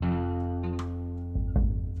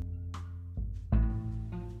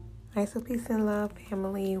Hi, so peace and love,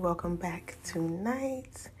 family. Welcome back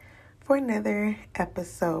tonight for another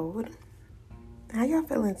episode. How y'all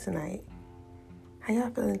feeling tonight? How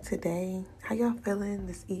y'all feeling today? How y'all feeling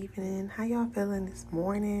this evening? How y'all feeling this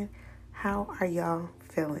morning? How are y'all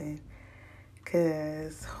feeling?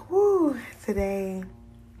 Because, today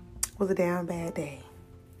was a damn bad day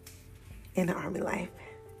in the Army life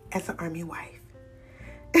as an Army wife.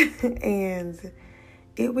 And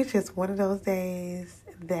it was just one of those days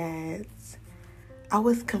that I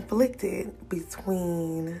was conflicted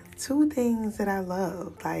between two things that I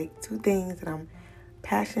love, like two things that I'm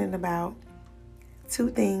passionate about,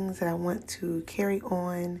 two things that I want to carry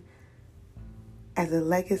on as a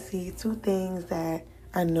legacy, two things that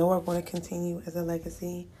I know are going to continue as a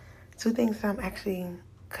legacy, two things that I'm actually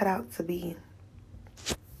cut out to be.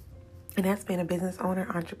 And that's being a business owner,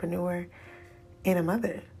 entrepreneur, and a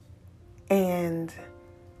mother. And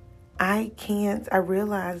I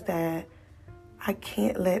realized that I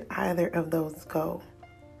can't let either of those go.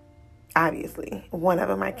 Obviously, one of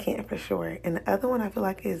them I can't for sure. And the other one I feel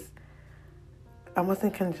like is almost in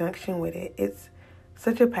conjunction with it. It's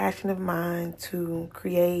such a passion of mine to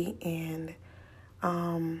create and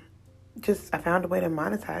I found a way to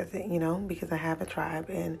monetize it, because I have a tribe.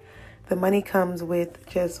 And the money comes with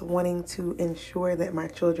just wanting to ensure that my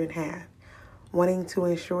children have, wanting to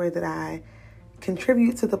ensure that I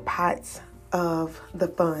contribute to the pots of the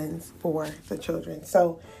funds for the children.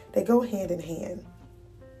 So they go hand in hand.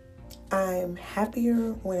 I'm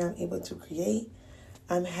happier when I'm able to create.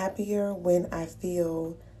 I'm happier when I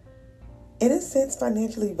feel, in a sense,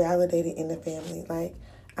 financially validated in the family. Like,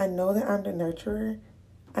 I know that I'm the nurturer.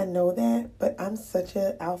 I know that, but I'm such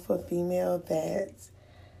an alpha female that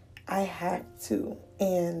I have to.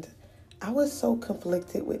 And I was so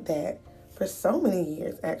conflicted with that for so many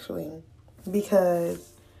years, actually,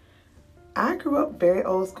 because I grew up very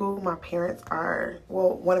old school. One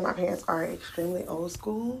of my parents are extremely old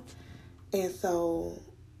school. And so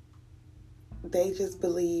they just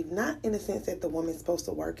believe, not in the sense that the woman's supposed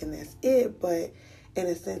to work and that's it, but in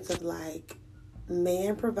a sense of like,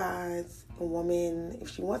 man provides, a woman, if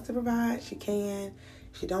she wants to provide, she can.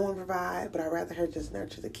 If she don't want to provide, but I'd rather her just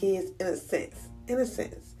nurture the kids, in a sense.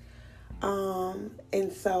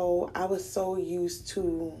 And so I was so used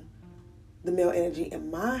to the male energy in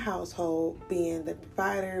my household being the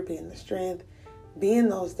provider, being the strength, being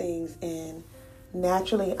those things. And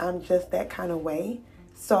naturally, I'm just that kind of way.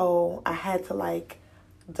 So I had to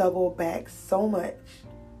double back so much.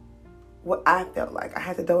 What I felt like I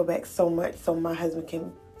had to double back so much so my husband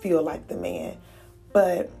can feel like the man.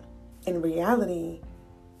 But in reality,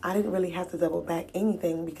 I didn't really have to double back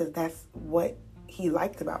anything because that's what he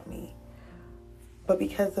liked about me. But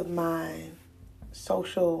because of my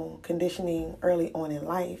social conditioning early on in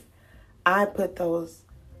life, I put those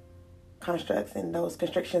constructs and those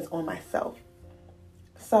constrictions on myself.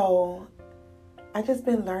 So I just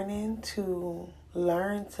been learn to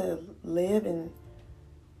live and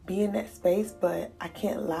be in that space, but I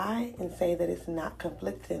can't lie and say that it's not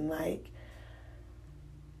conflicting. Like,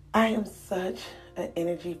 I am such an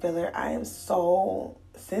energy filler. I am so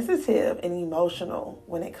sensitive and emotional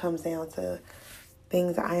when it comes down to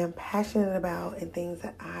things I am passionate about and things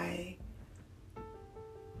that I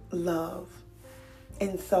love.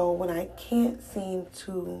 And so when I can't seem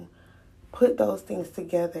to put those things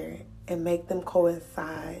together and make them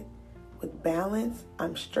coincide with balance,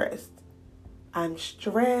 I'm stressed. I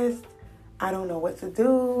don't know what to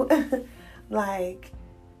do.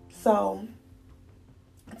 So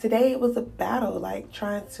today it was a battle,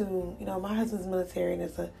 trying to, my husband's military and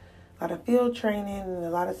there's a lot of field training and a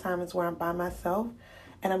lot of times where I'm by myself.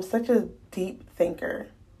 And I'm such a deep thinker,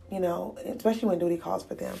 especially when duty calls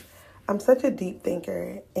for them. I'm such a deep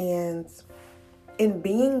thinker. And in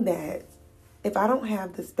being that, if I don't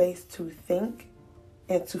have the space to think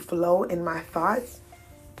and to flow in my thoughts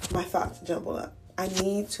jumble up. I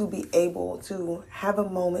need to be able to have a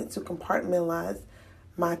moment to compartmentalize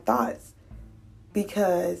my thoughts.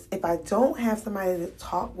 Because if I don't have somebody to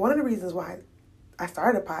talk, one of the reasons why I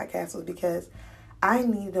started a podcast was because I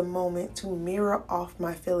needed a moment to mirror off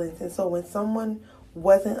my feelings. And so when someone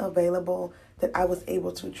wasn't available that I was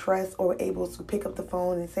able to trust or able to pick up the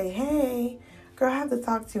phone and say, hey, girl, I have to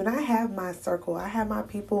talk to you. And I have my circle. I have my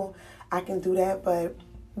people. I can do that. But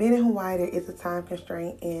being in Hawaii, there is a time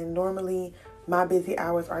constraint. And normally my busy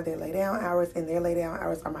hours are their lay down hours and their lay down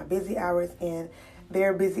hours are my busy hours. And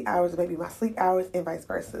their busy hours may be my sleep hours and vice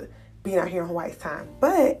versa, being out here in Hawaii's time.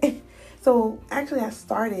 But so actually I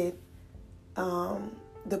started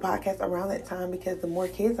the podcast around that time because the more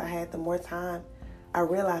kids I had, the more time I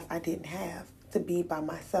realized I didn't have to be by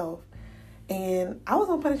myself. And I was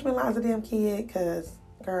on punishment line as a damn kid because,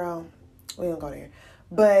 girl, we don't go there.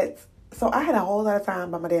 But, so I had a whole lot of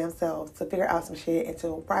time by my damn self to figure out some shit and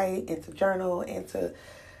to write and to journal and to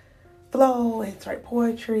flow and to write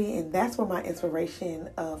poetry. And that's where my inspiration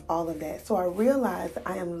of all of that. So I realized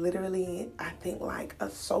I am literally, I think, like a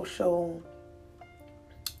social,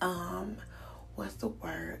 what's the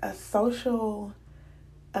word? A social,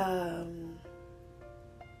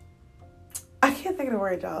 I can't think of the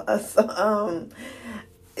word, y'all.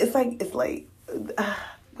 It's like,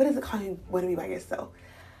 what is it called? You want to be by yourself.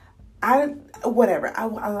 I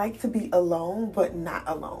like to be alone, but not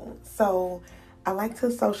alone. So I like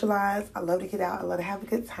to socialize. I love to get out. I love to have a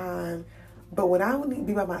good time. But when I need to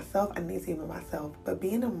be by myself, I need to be by myself. But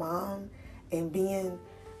being a mom and being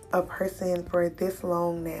a person for this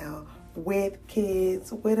long now, with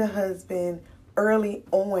kids, with a husband, early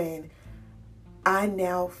on, I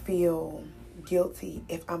now feel guilty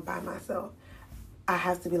if I'm by myself. I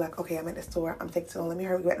have to be like, okay, I'm at the store. I'm taking too long. Let me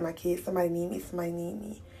hurry back to my kids. Somebody need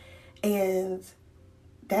me. And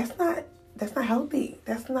that's not healthy.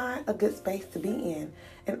 That's not a good space to be in.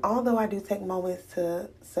 And although I do take moments to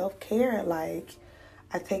self-care, like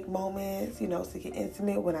I take moments, to get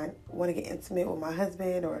intimate when I want to get intimate with my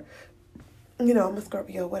husband, or, I'm a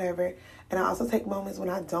Scorpio, whatever. And I also take moments when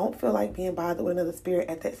I don't feel like being bothered with another spirit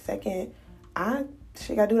at that second. I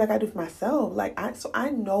gotta do like I do for myself. So I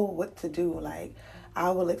know what to do. Like,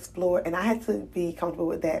 I will explore, and I had to be comfortable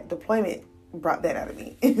with that. Deployment brought that out of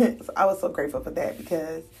me. So I was so grateful for that,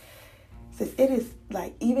 because since it is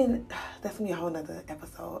like, even that's gonna be a whole nother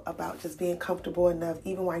episode about just being comfortable enough,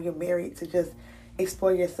 even while you're married, to just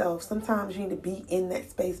explore yourself. Sometimes you need to be in that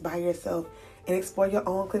space by yourself and explore your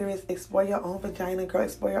own clitoris, explore your own vagina, girl,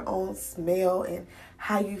 explore your own smell and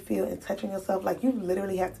how you feel and touching yourself. Like, you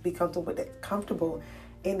literally have to be comfortable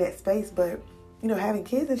in that space. But, having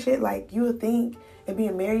kids and shit, like, you would think, and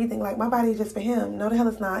being married, you think, like, my body is just for him. No, the hell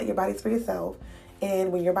it's not. Your body's for yourself.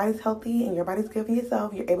 And when your body's healthy and your body's good for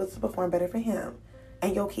yourself, you're able to perform better for him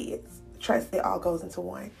and your kids. Trust, it all goes into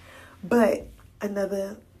one. But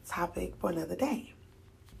another topic for another day.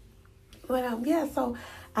 But, so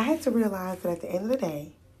I had to realize that at the end of the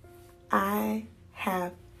day, I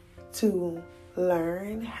have to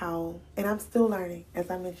learn how, and I'm still learning, as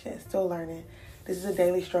I mentioned, still learning. This is a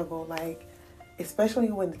daily struggle, like, especially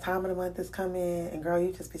when the time of the month is coming, and girl,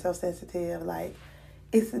 you just be so sensitive, like,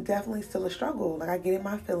 it's definitely still a struggle. Like, I get in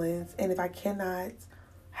my feelings, and if I cannot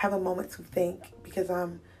have a moment to think, because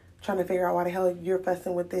I'm trying to figure out why the hell you're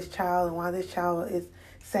fussing with this child, and why this child is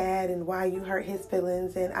sad, and why you hurt his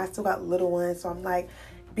feelings, and I still got little ones, so I'm like,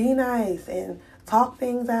 be nice and talk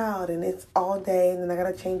things out, and it's all day, and then I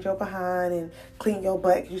gotta change your behind and clean your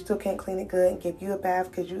butt because you still can't clean it good, and give you a bath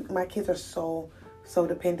because my kids are so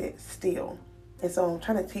dependent still. And so I'm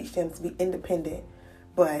trying to teach them to be independent,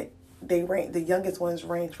 but the youngest ones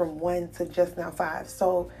range from 1 to just now 5.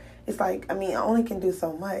 So it's like, I only can do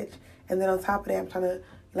so much. And then on top of that, I'm trying to,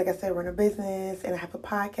 like I said, run a business, and I have a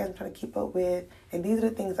podcast I'm trying to keep up with. And these are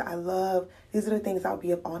the things that I love. These are the things I'll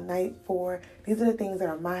be up all night for. These are the things that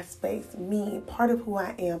are my space, me, part of who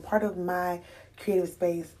I am, part of my creative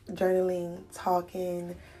space, journaling,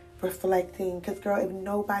 talking, reflecting. Because, girl, if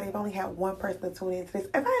I only had one person to tune into this,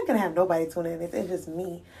 if I ain't going to have nobody tune in this, it's just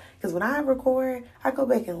me. Because when I record, I go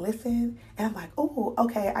back and listen, and I'm like, oh,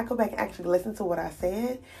 okay. I go back and actually listen to what I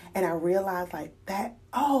said, and I realize, like, that,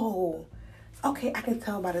 okay, I can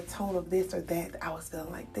tell by the tone of this or that I was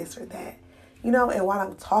feeling like this or that, and while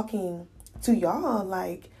I'm talking to y'all,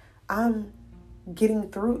 like, I'm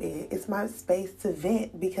getting through it. It's my space to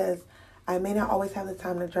vent, because I may not always have the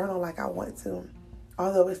time to journal like I want to,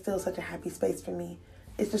 although it's still such a happy space for me.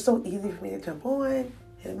 It's just so easy for me to jump on,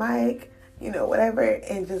 hit a mic, whatever,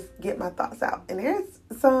 and just get my thoughts out. And there's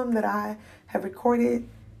some that I have recorded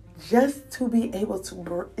just to be able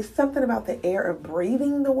to, it's something about the air of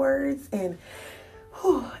breathing the words and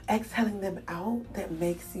exhaling them out that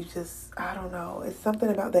makes you just, I don't know, it's something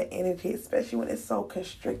about that energy, especially when it's so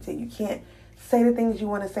constricted. You can't say the things you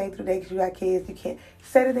want to say through the day because you got kids. You can't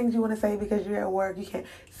say the things you want to say because you're at work. You can't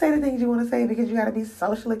say the things you want to say because you got to be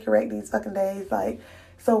socially correct these fucking days. Like,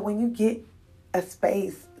 so when you get a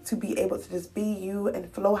space to be able to just be you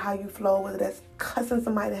and flow how you flow, whether that's cussing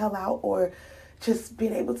somebody the hell out or just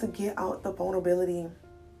being able to get out the vulnerability,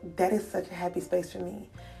 that is such a happy space for me.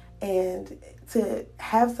 And to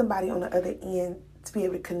have somebody on the other end to be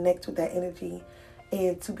able to connect with that energy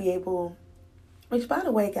and to be able, which by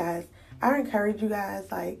the way, guys, I encourage you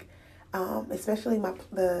guys, like, especially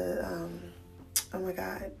the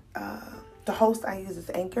host I use is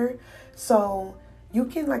Anchor. So you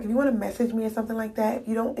can, like, if you want to message me or something like that,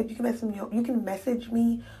 if you can message me, you can message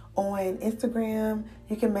me on Instagram.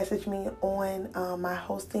 You can message me on my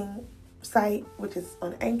hosting site, which is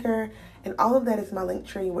on Anchor, and all of that is my link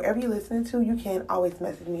tree. Wherever you're listening to, you can always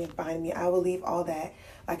message me and find me. I will leave all that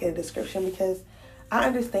like in the description, because I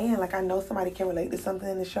understand, like, I know somebody can relate to something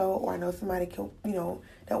in the show, or I know somebody can,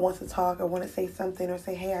 that wants to talk or want to say something, or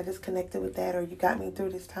say, hey, I just connected with that, or you got me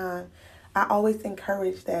through this time. I always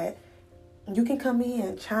encourage that you can come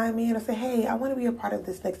in, chime in, or say, hey, I want to be a part of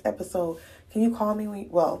this next episode. Can you call me?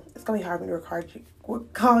 Well, it's going to be hard for me to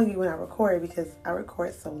call you when I record, because I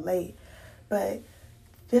record so late. But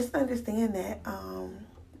just understand that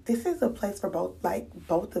this is a place for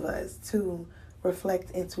both of us to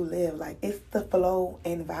reflect and to live. Like, it's the flow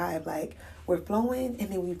and vibe. Like, we're flowing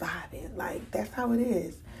and then we vibing. Like, that's how it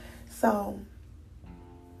is. So,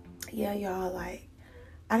 yeah, y'all, like,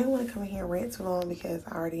 I didn't want to come in here and rant too long, because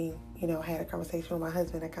I already, had a conversation with my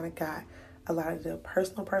husband. I kind of got a lot of the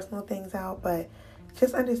personal things out. But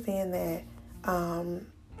just understand that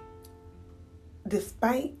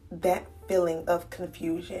despite that feeling of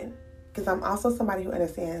confusion, because I'm also somebody who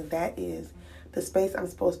understands that is the space I'm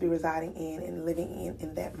supposed to be residing in and living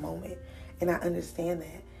in that moment. And I understand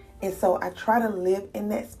that. And so I try to live in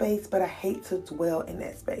that space, but I hate to dwell in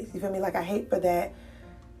that space. You feel me? Like, I hate for that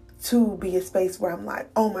to be a space where I'm like,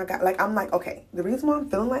 oh my God. Like, I'm like, okay, the reason why I'm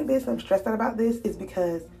feeling like this, I'm stressed out about this, is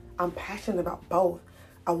because I'm passionate about both.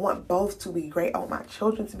 I want both to be great. I want my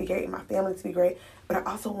children to be great and my family to be great. But I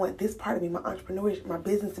also want this part of me, my entrepreneurship, my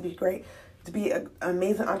business to be great, to be an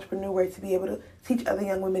amazing entrepreneur, to be able to teach other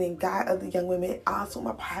young women and guide other young women. I also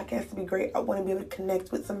want my podcast to be great. I want to be able to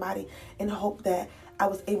connect with somebody and hope that I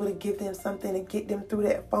was able to give them something and get them through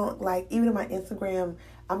that funk. Like, even in my Instagram,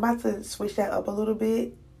 I'm about to switch that up a little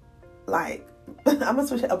bit. Like, I'm going to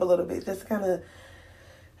switch it up a little bit just to kind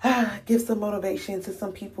of give some motivation to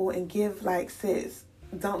some people and give, like, sis,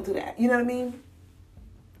 don't do that. You know what I mean?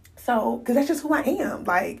 So, because that's just who I am.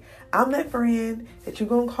 Like, I'm that friend that you're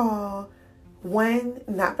going to call. One,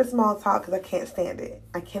 not for small talk, because I can't stand it.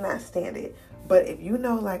 I cannot stand it. But if you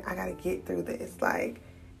know, like, I got to get through this, like,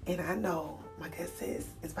 and I know my good sis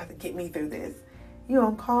is about to get me through this, you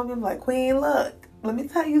don't call me like, Queen, look, let me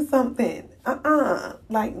tell you something.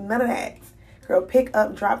 Like, none of that. Girl, pick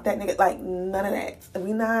up, drop that nigga. Like, none of that.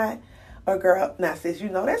 We not, or girl, now sis,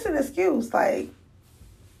 that's an excuse. Like,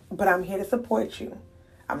 but I'm here to support you.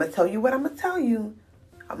 I'm going to tell you what I'm going to tell you.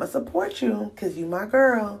 I'm going to support you because you my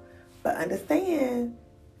girl. But understand,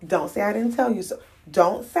 don't say I didn't tell you so.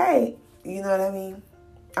 Don't say, you know what I mean?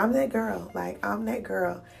 I'm that girl. Like, I'm that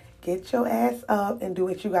girl. Get your ass up and do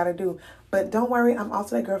what you got to do. But don't worry, I'm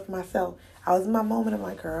also that girl for myself. I was in my moment. I'm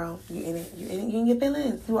like, girl, you in it. You in your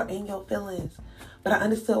feelings. You are in your feelings. But I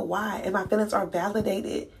understood why. And my feelings are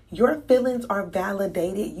validated. Your feelings are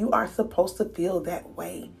validated. You are supposed to feel that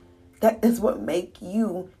way. That is what makes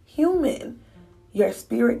you human. Your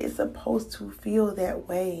spirit is supposed to feel that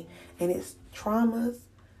way. And it's traumas.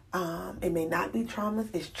 It may not be traumas.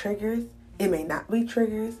 It's triggers. It may not be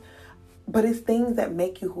triggers. But it's things that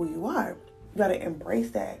make you who you are. You got to embrace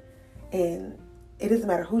that. And it doesn't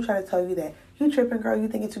matter who try to tell you that. You tripping, girl. You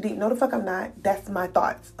thinking too deep. No, the fuck I'm not. That's my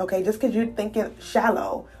thoughts. Okay? Just because you're thinking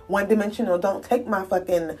shallow, one-dimensional, don't take my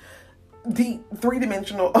fucking deep,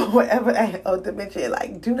 three-dimensional or whatever dimension.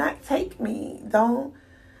 Like, do not take me. Don't.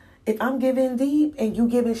 If I'm giving deep and you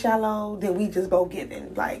giving shallow, then we just both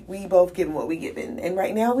giving. Like, we both giving what we giving. And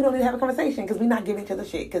right now, we don't need to have a conversation because we're not giving each other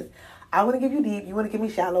shit. Because I want to give you deep, you want to give me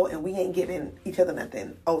shallow, and we ain't giving each other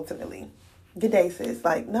nothing, ultimately. Good day, sis.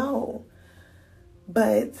 Like, no.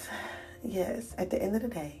 But, yes, at the end of the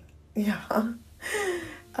day, yeah,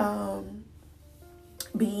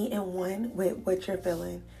 be in one with what you're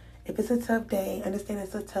feeling. If it's a tough day, understand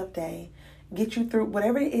it's a tough day. Get you through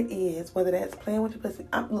whatever it is, whether that's playing with your pussy.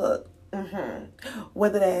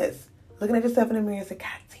 Whether that's looking at yourself in the mirror and say,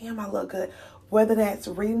 God damn, I look good. Whether that's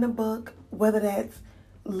reading a book, whether that's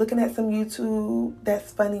looking at some YouTube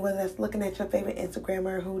that's funny, whether that's looking at your favorite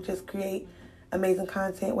Instagrammer who just create amazing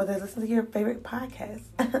content, whether it's listening to your favorite podcast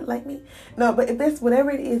like me. No, but if it's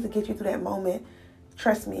whatever it is to get you through that moment,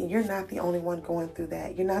 trust me, you're not the only one going through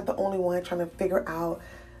that. You're not the only one trying to figure out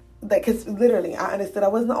that, because literally I understood I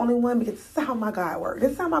wasn't the only one, because this is how my God works.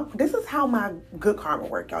 This is how my good karma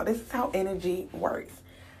works, y'all. This is how energy works.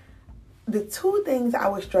 The two things I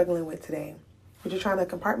was struggling with today, which is trying to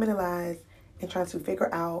compartmentalize and trying to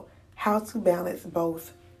figure out how to balance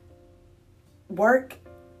both work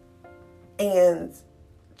and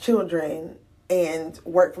children and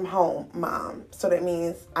work from home mom. So that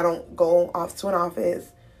means I don't go off to an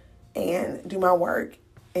office and do my work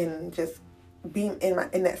and just be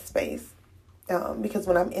in that space. Because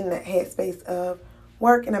when I'm in that headspace of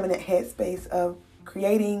work and I'm in that headspace of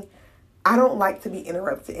creating, I don't like to be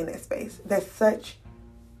interrupted in that space. That's such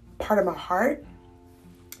part of my heart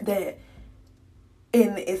that,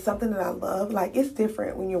 and it's something that I love. Like, it's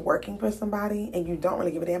different when you're working for somebody and you don't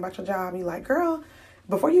really give a damn about your job. You're like, girl,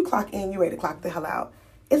 before you clock in, you're ready to clock the hell out.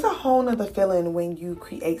 It's a whole nother feeling when you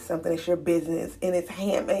create something. It's your business and it's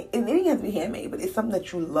handmade. And it doesn't have to be handmade, but it's something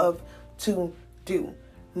that you love to do.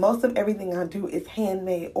 Most of everything I do is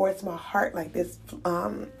handmade, or it's my heart, like this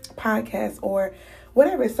podcast or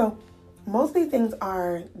whatever. So most of these things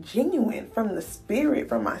are genuine from the spirit,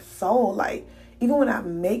 from my soul. Like, even when I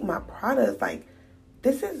make my products, like,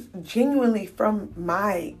 this is genuinely from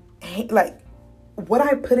my, like, what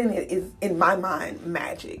I put in it is, in my mind,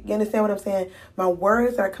 magic. You understand what I'm saying? My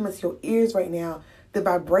words that are coming to your ears right now, the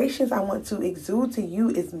vibrations I want to exude to you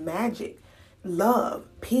is magic. Love,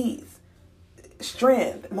 peace,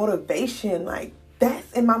 strength, motivation. Like,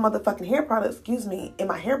 that's in my motherfucking hair products, in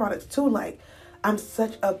my hair products too. Like, I'm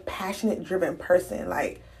such a passionate, driven person.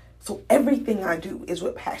 Like, so everything I do is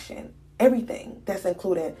with passion. Everything. That's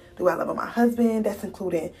including the way I love on my husband. That's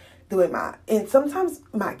including doing and sometimes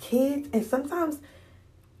my kids. And sometimes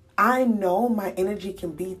I know my energy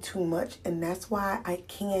can be too much. And that's why I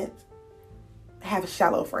can't have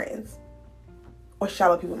shallow friends or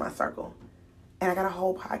shallow people in my circle. And I got a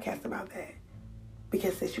whole podcast about that.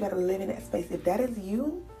 Because sis, you got to live in that space. If that is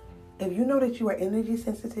you, if you know that you are energy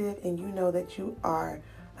sensitive and you know that you are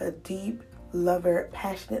a deep lover,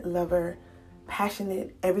 passionate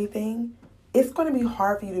everything, it's going to be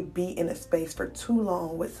hard for you to be in a space for too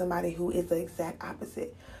long with somebody who is the exact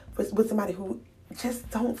opposite. With somebody who just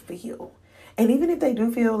don't feel. And even if they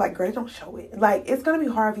do feel, like, girl, they don't show it. Like, it's going to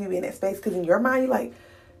be hard for you to be in that space because in your mind, you're like,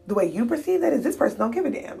 the way you perceive that is this person don't give a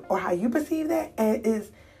damn. Or how you perceive that and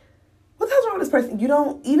is, what the hell's wrong with this person? You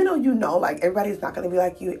don't, even though you know, like, everybody's not going to be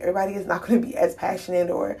like you. Everybody is not going to be as passionate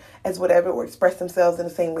or as whatever or express themselves in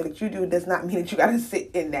the same way that you do. Does not mean that you got to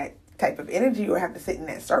sit in that type of energy or have to sit in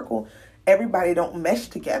that circle. Everybody don't mesh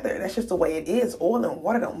together. That's just the way it is. Oil and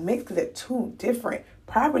water don't mix because they're two different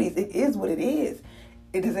properties. It is what it is.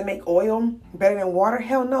 It doesn't make oil better than water.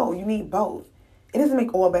 Hell no, you need both. It doesn't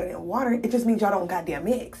make oil better than water. It just means y'all don't goddamn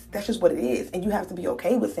mix. That's just what it is. And you have to be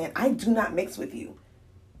okay with saying, I do not mix with you.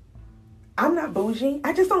 I'm not bougie.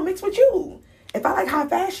 I just don't mix with you. If I like high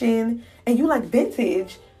fashion and you like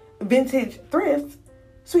vintage thrift,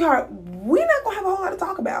 sweetheart, we're not going to have a whole lot to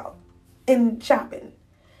talk about in shopping.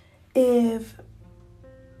 If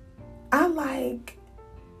I like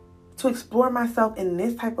to explore myself in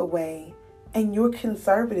this type of way and you're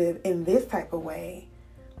conservative in this type of way,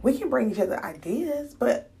 we can bring each other ideas,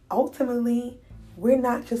 but ultimately we're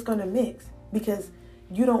not just going to mix because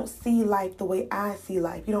you don't see life the way I see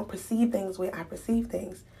life. You don't perceive things the way I perceive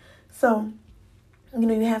things. So, you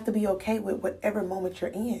have to be okay with whatever moment you're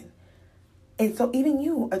in. And so even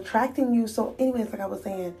you, attracting you. So anyways, like I was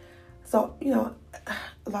saying, so,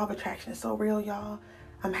 law of attraction is so real, y'all.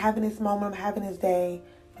 I'm having this moment. I'm having this day.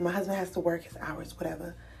 My husband has to work his hours,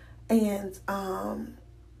 whatever. And,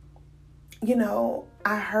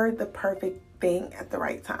 I heard the perfect thing at the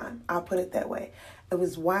right time. I'll put it that way. It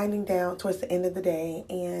was winding down towards the end of the day.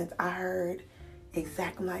 And I heard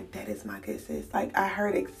exactly, like, that is my good sis. Like, I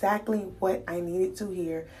heard exactly what I needed to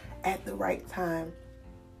hear at the right time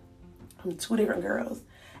from two different girls.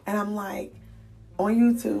 And I'm like, on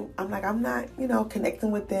YouTube, I'm like, I'm not,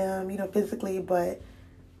 connecting with them, physically, but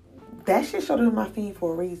that shit showed up in my feed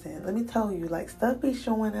for a reason. Let me tell you, like, stuff be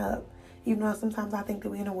showing up. Even though sometimes I think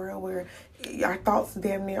that we're in a world where our thoughts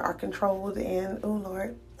damn near are controlled and, oh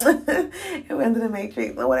Lord, we're under the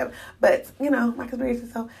matrix or whatever. But, my conspiracy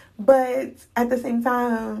self. But at the same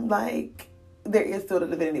time, like, there is still the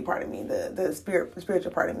divinity part of me, the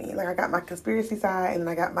spiritual part of me. Like, I got my conspiracy side and then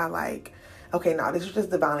I got my, like, okay, no, this is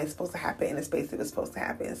just divinely supposed to happen in the space it was supposed to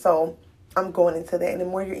happen. So I'm going into that. And the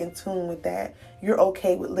more you're in tune with that, you're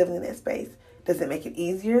okay with living in that space. Does it make it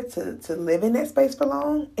easier to live in that space for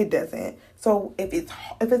long? It doesn't. So if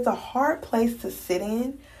it's a hard place to sit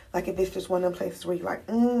in, like if it's just one of them places where you're like,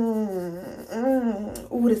 ooh,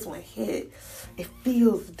 this one hit. It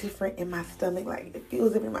feels different in my stomach. Like it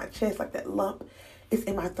feels different in my chest. Like that lump is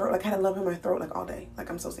in my throat. Like I had a lump in my throat like all day.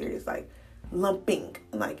 Like I'm so serious. Like lumping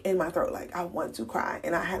like in my throat. Like I want to cry.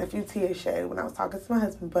 And I had a few tears shed when I was talking to my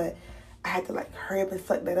husband, but I had to like hurry up and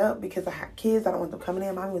suck that up because I had kids. I don't want them coming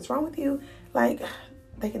in. Mommy, what's wrong with you? Like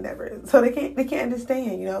they can never. So they can't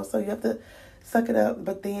understand, So you have to suck it up.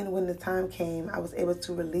 But then when the time came, I was able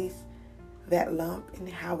to release that lump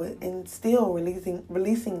and still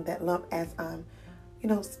releasing that lump as I'm,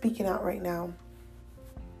 speaking out right now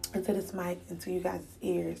into this mic, into you guys'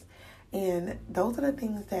 ears. And those are the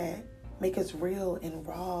things that make us real and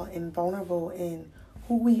raw and vulnerable in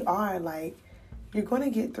who we are. Like, you're going to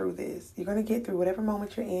get through this. You're going to get through whatever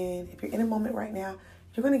moment you're in. If you're in a moment right now,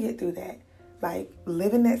 you're going to get through that. Like,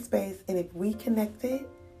 live in that space. And if we connected,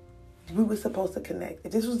 we were supposed to connect.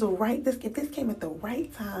 If this was if this came at the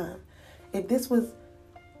right time, if this was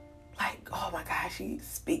like, oh my gosh, she's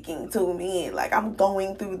speaking to me. Like, I'm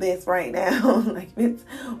going through this right now. Like, it's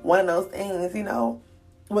one of those things,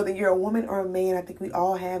 whether you're a woman or a man, I think we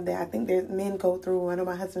all have that. I think men go through, I know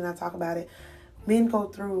my husband and I talk about it. Men go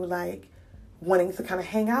through like wanting to kind of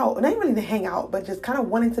hang out, not really to hang out, but just kind of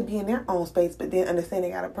wanting to be in their own space, but then understand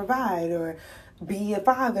they got to provide or be a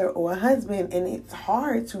father or a husband. And it's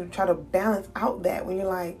hard to try to balance out that when you're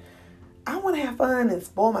like, I want to have fun and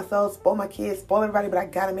spoil myself, spoil my kids, spoil everybody, but I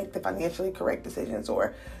got to make the financially correct decisions.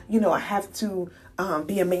 Or, I have to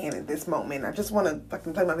be a man at this moment. I just want to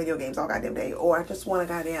fucking play my video games all goddamn day. Or I just want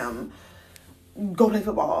to goddamn go play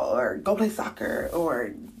football or go play soccer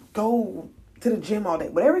or go to the gym all day.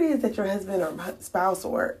 Whatever it is that your husband or spouse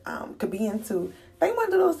or could be into, they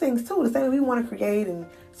want to do those things too. The same way we want to create and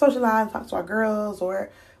socialize, talk to our girls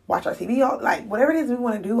or watch our TV, like whatever it is we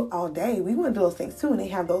want to do all day, we want to do those things too, and they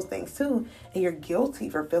have those things too, and you're guilty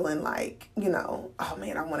for feeling like, oh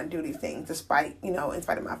man, I want to do these things despite, in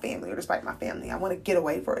spite of my family or despite my family. I want to get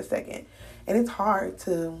away for a second. And it's hard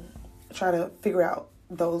to try to figure out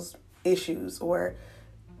those issues or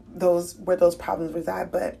where those problems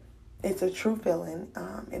reside, but it's a true feeling.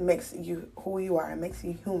 It makes you who you are. It makes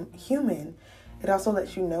you human. It also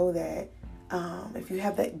lets you know that if you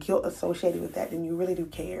have that guilt associated with that, then you really do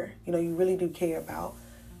care. You really do care about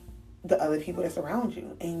the other people that's around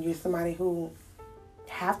you. And you're somebody who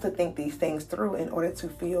have to think these things through in order to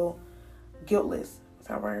feel guiltless. Is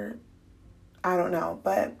that a word? I don't know.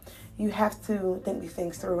 But you have to think these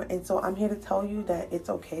things through. And so I'm here to tell you that it's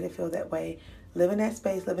okay to feel that way. Live in that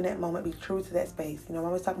space. Live in that moment. Be true to that space. I'm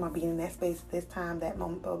always talking about being in that space, this time, that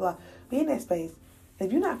moment, blah, blah, blah. Be in that space. And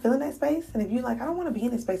if you're not feeling that space, and if you're like, I don't want to be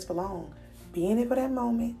in this space for long, be in it for that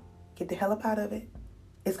moment. Get the hell up out of it.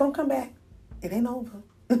 It's going to come back. It ain't over.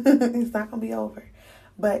 It's not going to be over.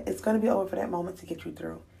 But it's going to be over for that moment to get you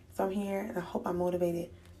through. So I'm here, and I hope I motivated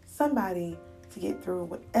somebody to get through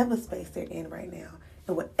whatever space they're in right now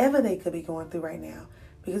and whatever they could be going through right now.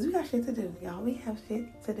 Because we got shit to do, y'all. We have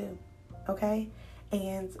shit to do. Okay?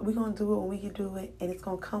 And we're going to do it when we can do it, and it's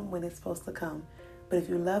going to come when it's supposed to come. But if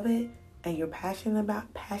you love it and you're passionate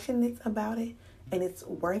about it, and it's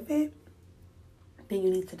worth it, then you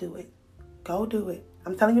need to do it. Go do it.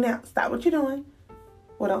 I'm telling you now, stop what you're doing.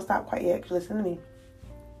 Well, don't stop quite yet, because listen to me.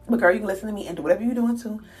 But girl, you can listen to me and do whatever you're doing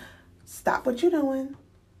too. Stop what you're doing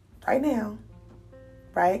right now.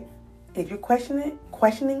 Right? If you're questioning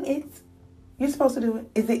it, you're supposed to do it.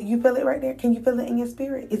 Is it, you feel it right there? Can you feel it in your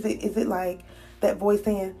spirit? Is it like that voice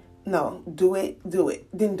saying, no, do it,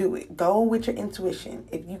 then do it. Go with your intuition.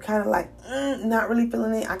 If you kind of like, not really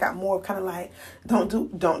feeling it, I got more kind of like, don't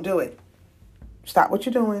do it. Stop what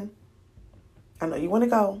you're doing. I know you want to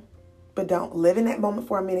go, but don't live in that moment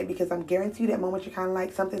for a minute, because I'm guarantee you that moment you're kind of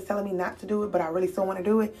like, something's telling me not to do it, but I really still want to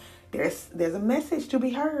do it. There's a message to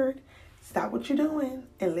be heard. Stop what you're doing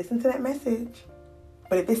and listen to that message.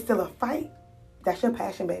 But if it's still a fight, that's your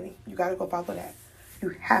passion, baby. You got to go follow that. You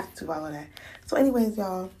have to follow that. So anyways,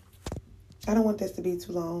 y'all, I don't want this to be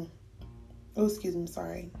too long. Oh, excuse me.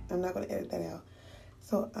 Sorry. I'm not going to edit that out.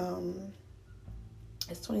 So,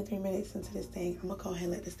 it's 23 minutes into this thing. I'm going to go ahead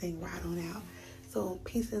and let this thing ride on out. So,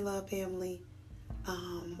 peace and love, family.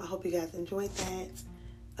 I hope you guys enjoyed that.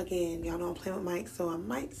 Again, y'all know I'm playing with mics, so I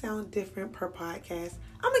might sound different per podcast.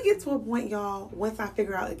 I'm going to get to a point, y'all, once I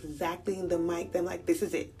figure out exactly the mic, then like, this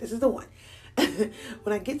is it. This is the one.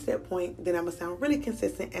 When I get to that point, then I'm going to sound really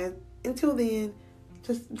consistent. And until then,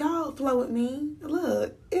 just y'all flow with me.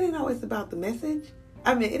 Look, it ain't always about the message.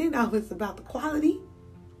 It ain't always about the quality.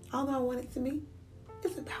 Although I want it to be.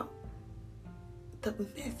 It's about the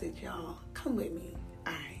message, y'all. Come with me.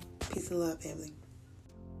 All right. Peace and love, family.